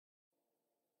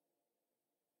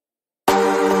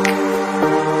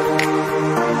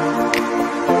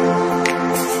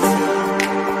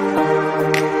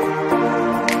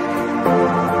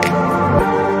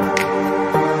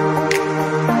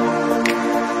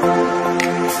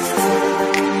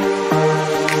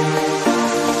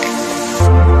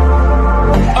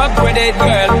with it,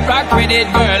 girl. Rock with it,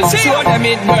 girl. Show them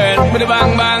it, girl. With a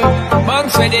bang bang.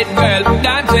 Bounce with it, girl.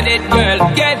 Dance with it, girl.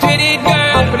 Get with it,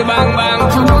 girl. With a bang bang.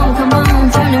 Come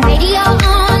on, turn the radio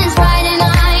on. It's Friday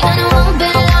night and I won't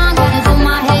be long. Gotta do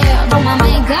my hair, put my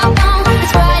makeup on.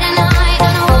 It's Friday night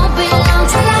and I won't be long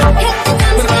till I hit the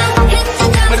dance floor, hit the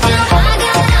dance floor. I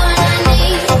got what I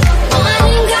need. Oh, I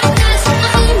ain't got cash, I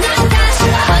ain't got cash.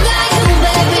 I got you,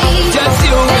 baby. Just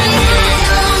you and me.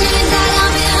 I don't need that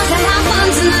love you to have fun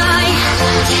tonight.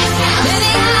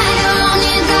 Baby, I don't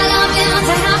need that love you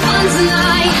to have fun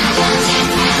tonight. I don't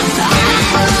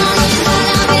need that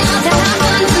love you to have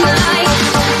fun tonight.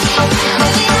 Baby, I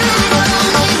don't need that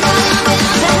love you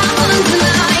to have fun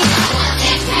tonight.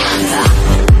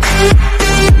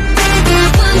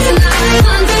 Fun tonight,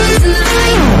 fun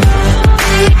tonight.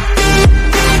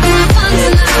 Fun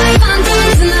tonight, fun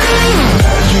tonight.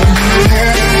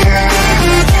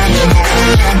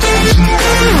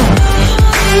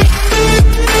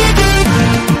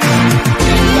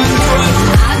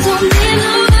 I don't need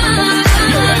no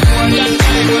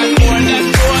money,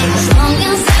 as long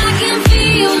as I can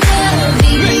feel the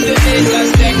beat.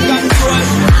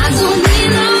 I don't need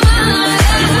no money,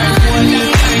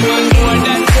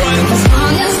 as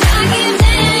long as I can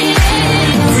dance.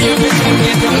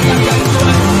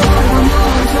 Come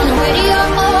on, turn the radio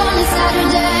on. It's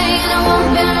Saturday and I won't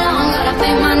be long. Gotta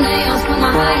paint my nails, put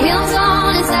my high heels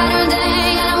on. It's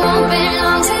Saturday and I won't be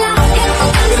long till I hit the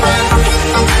dance floor, hit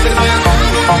the dance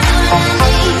floor. I got what I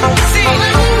need. Oh, I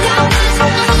ain't got cash, I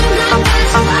ain't got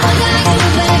cash. I got you,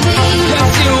 baby.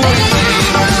 Just you and Baby, me.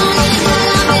 I don't need that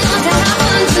love you to have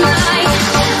fun tonight.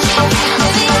 Baby, I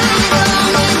don't need that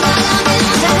love you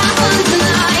to have fun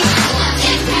tonight.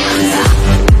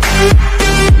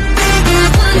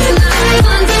 Fun tonight,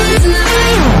 fun tonight.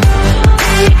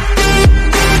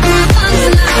 Fun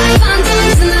tonight, fun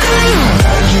tonight.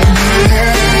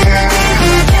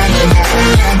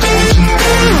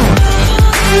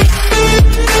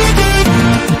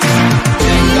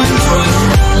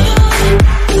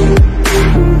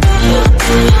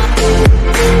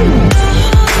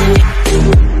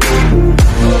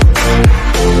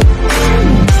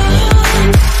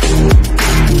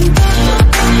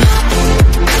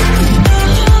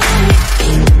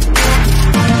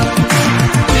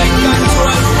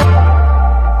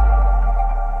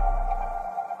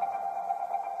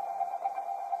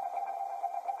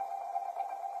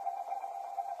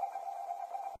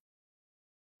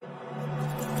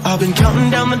 I've been counting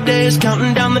down the days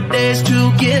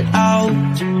to get out.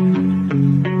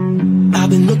 I've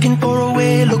been looking for a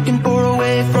way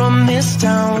from this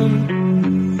town.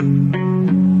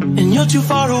 And you're too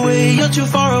far away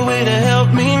to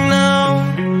help me now.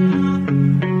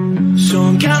 So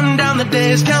I'm counting down the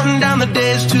days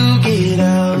to get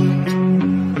out.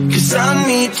 'Cause I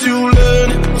need to learn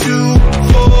to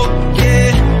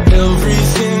forget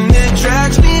everything that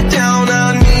drags me down. I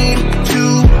need to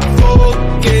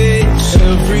forget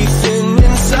everything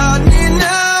inside me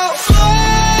now.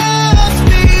 Full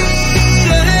speed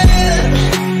ahead,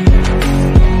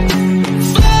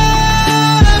 fly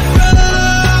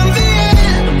from the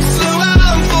end. So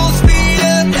I'm full speed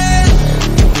ahead.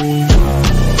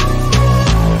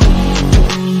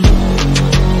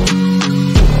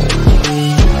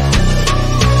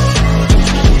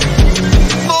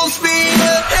 Full speed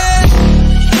ahead.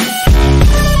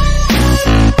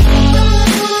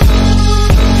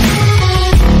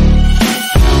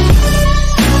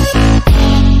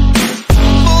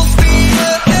 Full speed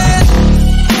ahead.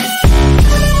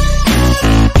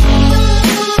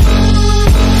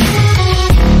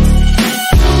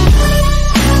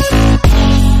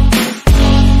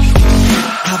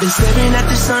 I've been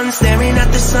staring at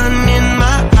the sun in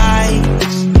my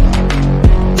eyes.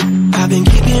 I've been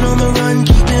keeping on the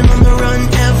run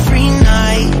every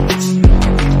night.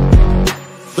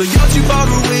 But you're too far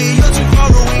away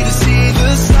to see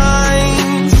the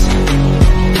signs.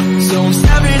 So I'm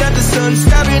staring at the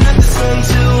sun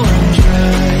till I'm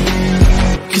dry.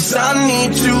 'Cause I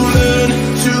need to learn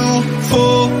to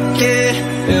forget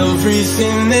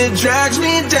everything that drags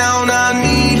me down. I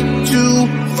need to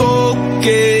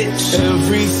forget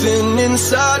everything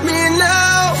inside me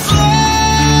now.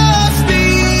 Full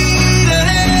speed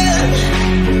ahead,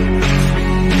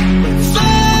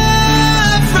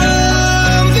 fly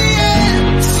from the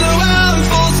end. So I'm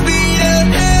full speed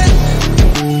ahead.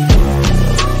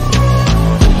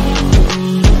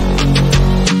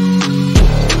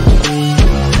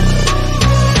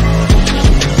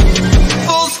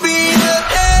 Full speed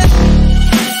ahead.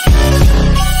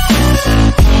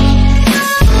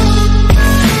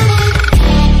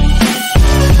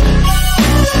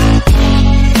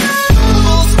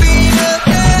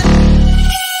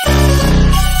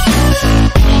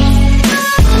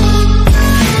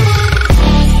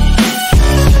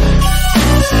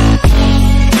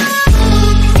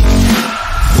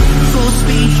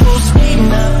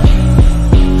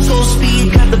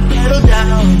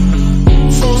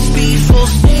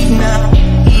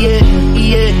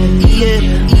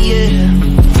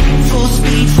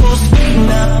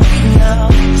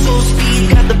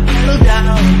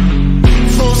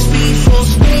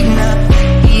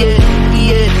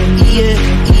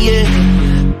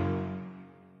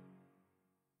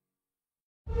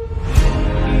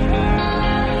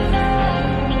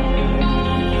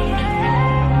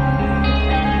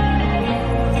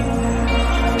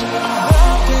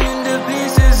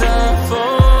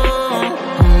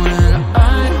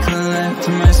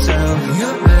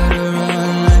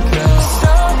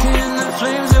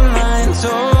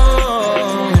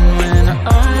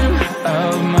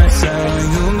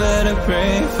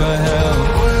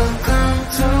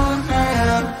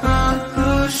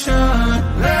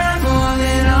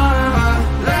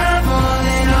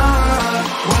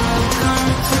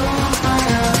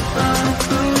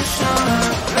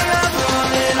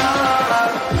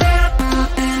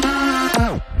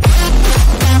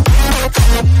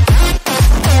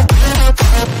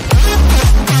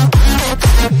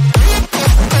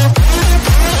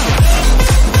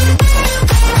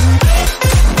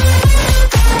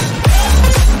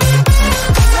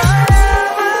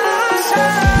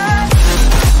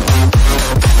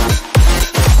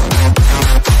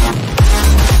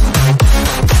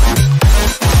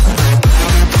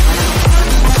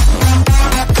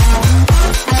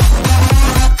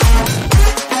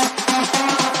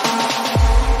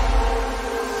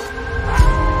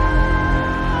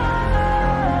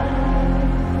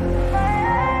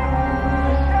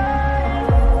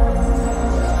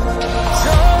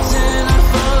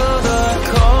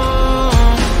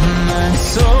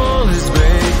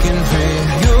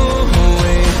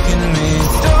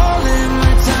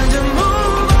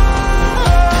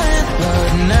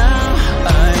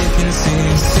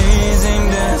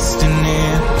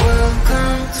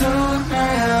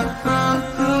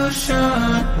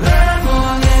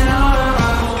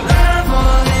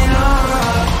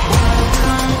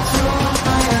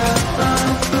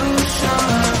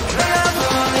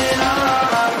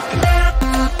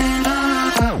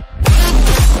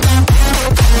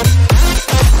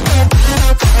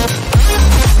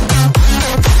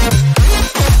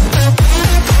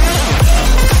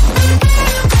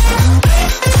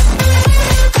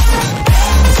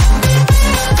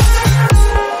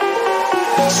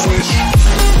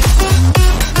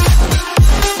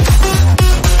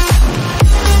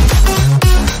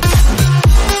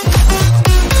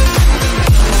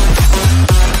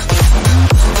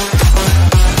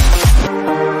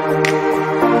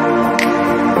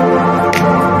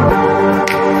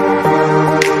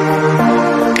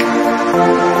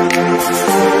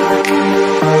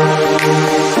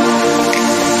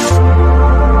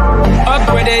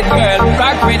 it, girl.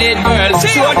 Rock with it, girl.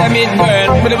 Show them it,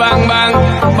 girl. With a bang bang.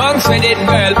 Bounce with it,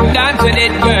 girl. Dance with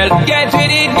it, girl. Get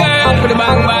with it.